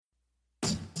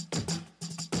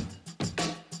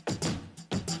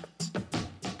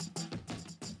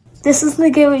This is the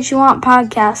Get What You Want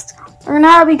podcast. Learn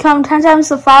how to become 10 times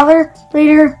the father,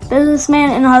 leader,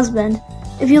 businessman, and husband.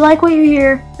 If you like what you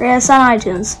hear, rate us on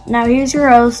iTunes. Now here's your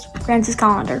host, Francis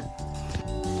Collender.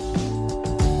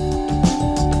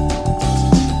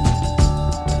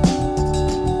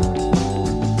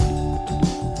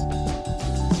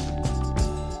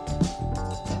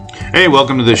 Hey,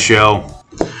 welcome to the show.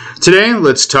 Today,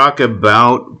 let's talk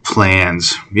about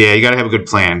plans. Yeah, you got to have a good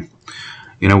plan.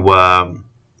 You know,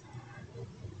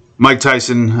 Mike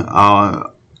Tyson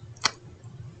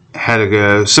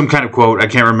had some kind of quote. I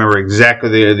can't remember exactly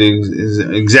the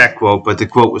exact quote, but the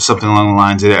quote was something along the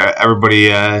lines that everybody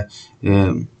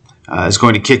is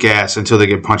going to kick ass until they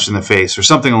get punched in the face, or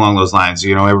something along those lines.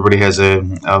 You know, everybody has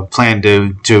a plan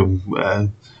to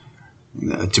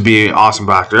be an awesome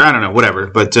boxer. I don't know, whatever.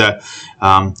 But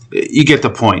you get the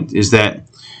point, is that,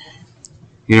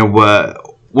 you know,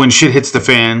 when shit hits the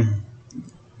fan,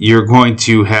 you're going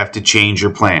to have to change your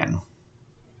plan.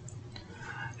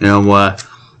 You know,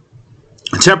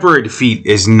 temporary defeat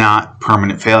is not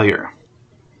permanent failure.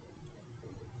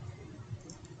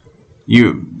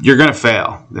 You're going to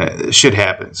fail. Shit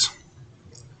happens.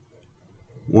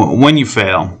 When you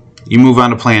fail, you move on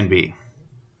to plan B.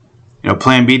 You know,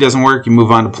 plan B doesn't work, you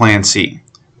move on to plan C.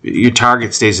 Your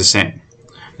target stays the same.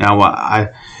 Now,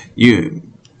 I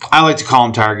like to call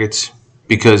them targets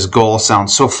because goal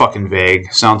sounds so fucking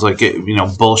vague. Sounds like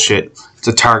bullshit. It's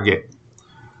a target.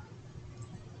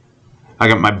 I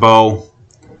got my bow.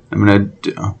 I'm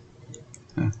gonna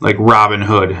like Robin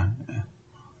Hood. I'm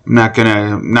not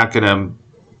gonna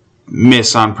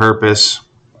miss on purpose.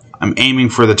 I'm aiming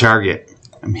for the target.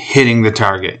 I'm hitting the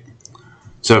target.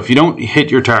 So if you don't hit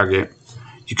your target,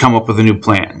 you come up with a new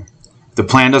plan. If the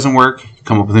plan doesn't work, you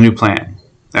come up with a new plan.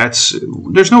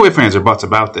 There's no ifs, ands, or buts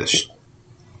about this.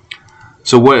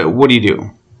 So what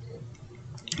do?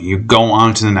 You go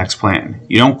on to the next plan.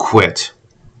 You don't quit.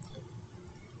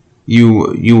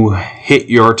 You hit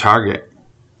your target.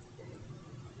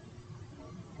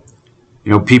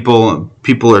 You know,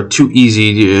 people are too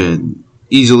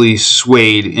easily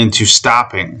swayed into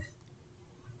stopping.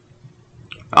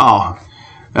 Oh,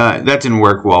 that didn't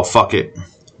work well. Fuck it.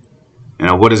 You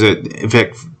know, what is it?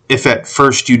 If at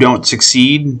first you don't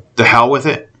succeed, the hell with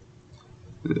it.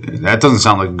 That doesn't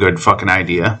sound like a good fucking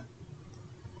idea.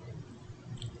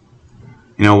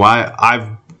 You know why?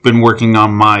 I've been working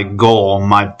on my goal,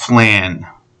 my plan,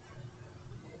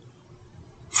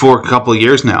 for a couple of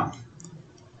years now.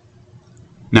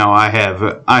 Now I have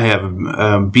a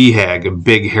BHAG, a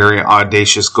big, hairy,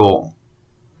 audacious goal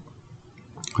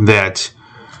that,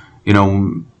 you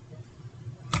know,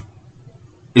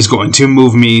 is going to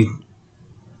move me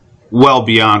well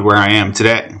beyond where I am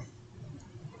today.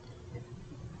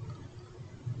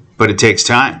 But it takes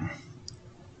time.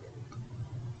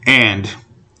 And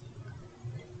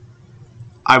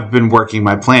I've been working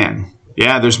my plan.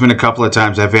 Yeah, there's been a couple of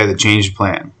times I've had to change the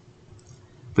plan.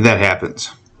 But that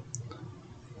happens.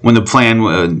 When the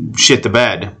plan shit the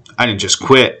bed, I didn't just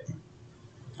quit.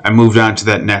 I moved on to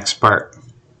that next part.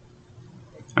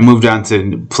 I moved on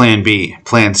to plan B,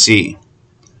 plan C,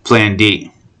 plan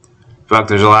D. Fuck,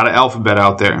 there's a lot of alphabet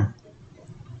out there.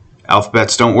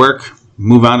 Alphabets don't work.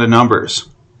 Move on to numbers.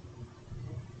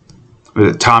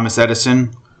 Thomas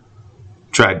Edison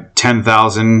tried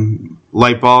 10,000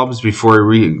 light bulbs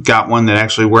before he got one that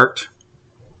actually worked.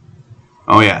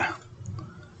 Oh yeah.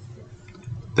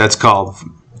 That's called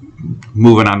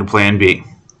moving on to plan B.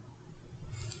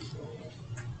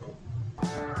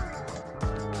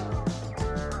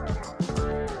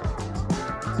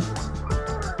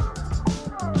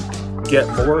 Get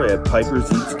more at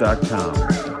piperseats.com.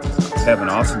 Have an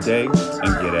awesome day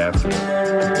and get after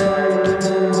it.